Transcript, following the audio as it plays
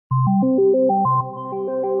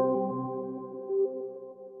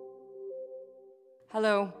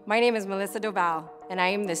Hello, my name is Melissa Doval, and I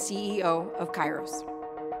am the CEO of Kairos.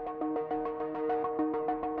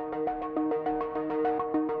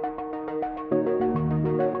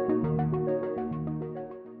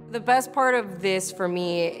 The best part of this for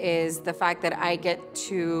me is the fact that I get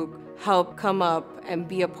to help come up and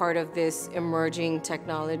be a part of this emerging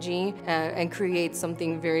technology and create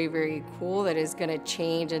something very, very cool that is going to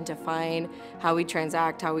change and define how we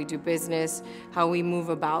transact, how we do business, how we move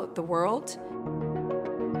about the world.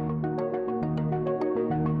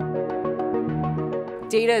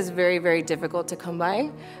 Data is very, very difficult to come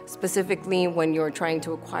by, specifically when you're trying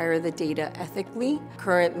to acquire the data ethically.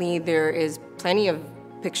 Currently, there is plenty of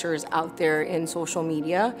pictures out there in social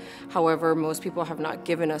media. However, most people have not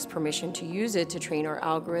given us permission to use it to train our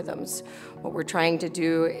algorithms. What we're trying to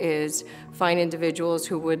do is find individuals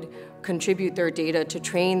who would contribute their data to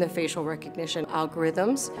train the facial recognition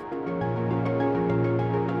algorithms.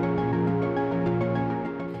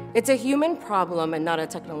 It's a human problem and not a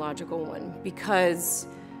technological one, because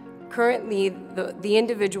currently the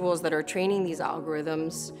individuals that are training these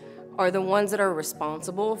algorithms are the ones that are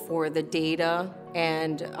responsible for the data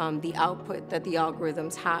and the output that the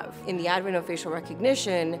algorithms have. In the advent of facial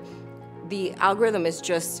recognition, the algorithm is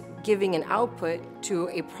just giving an output to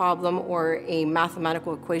a problem or a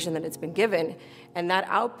mathematical equation that it's been given. And that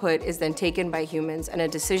output is then taken by humans, and a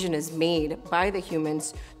decision is made by the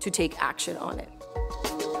humans to take action on it.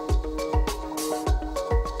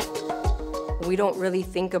 We don't really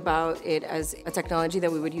think about it as a technology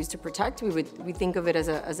that we would use to protect. We think of it as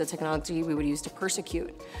a technology we would use to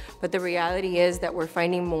persecute. But the reality is that we're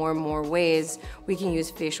finding more and more ways we can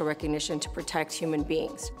use facial recognition to protect human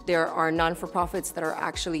beings. There are non-for-profits that are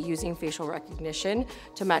actually using facial recognition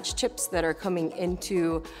to match chips that are coming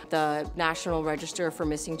into the National Register for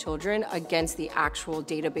Missing Children against the actual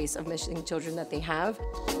database of missing children that they have.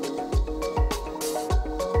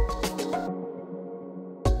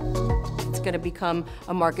 It's going to become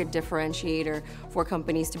a market differentiator for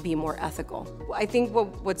companies to be more ethical. I think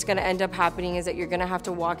what's going to end up happening is that you're going to have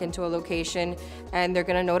to walk into a location and they're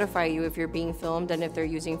going to notify you if you're being filmed and if they're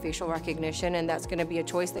using facial recognition, and that's going to be a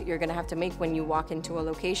choice that you're going to have to make when you walk into a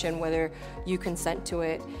location, whether you consent to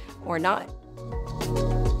it or not.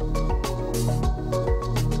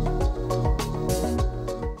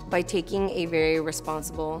 By taking a very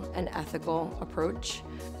responsible and ethical approach,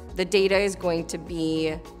 the data is going to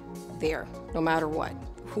be there, no matter what.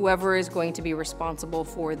 Whoever is going to be responsible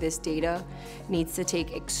for this data needs to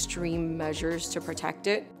take extreme measures to protect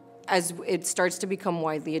it. As it starts to become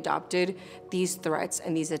widely adopted, these threats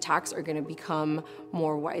and these attacks are going to become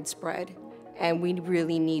more widespread. And we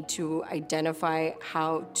really need to identify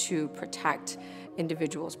how to protect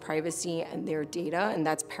individuals' privacy and their data, and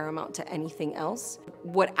that's paramount to anything else.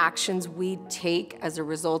 What actions we take as a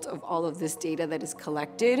result of all of this data that is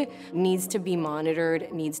collected needs to be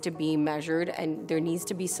monitored, needs to be measured, and there needs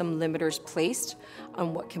to be some limiters placed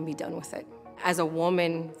on what can be done with it. As a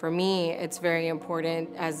woman, for me, it's very important.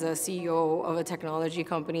 As a CEO of a technology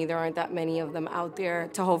company, there aren't that many of them out there,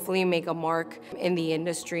 to hopefully make a mark in the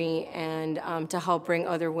industry and to help bring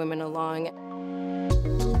other women along.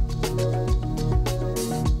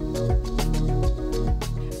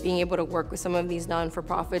 Being able to work with some of these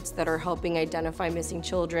non-for-profits that are helping identify missing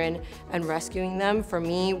children and rescuing them, for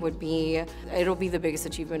me, it'll be the biggest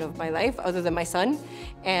achievement of my life, other than my son,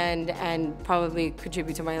 and probably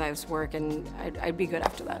contribute to my life's work, and I'd be good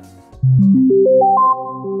after that.